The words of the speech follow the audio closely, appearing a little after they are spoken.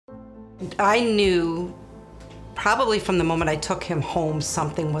I knew probably from the moment I took him home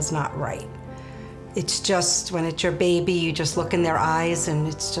something was not right. It's just when it's your baby, you just look in their eyes and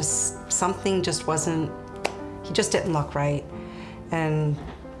it's just something just wasn't, he just didn't look right. And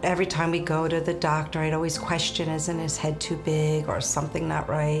every time we go to the doctor, I'd always question, isn't his head too big or something not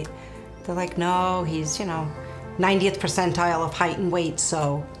right? They're like, no, he's, 90th percentile of height and weight,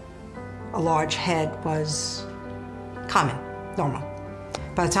 so a large head was common, normal.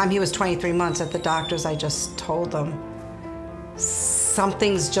 By the time he was 23 months at the doctor's, I just told them,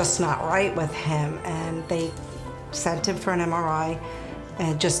 something's just not right with him, and they sent him for an MRI,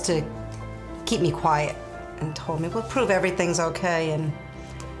 and just to keep me quiet, and told me, we'll prove everything's okay. And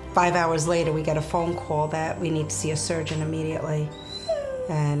 5 hours later, we get a phone call that we need to see a surgeon immediately,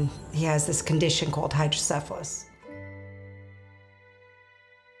 and he has this condition called hydrocephalus.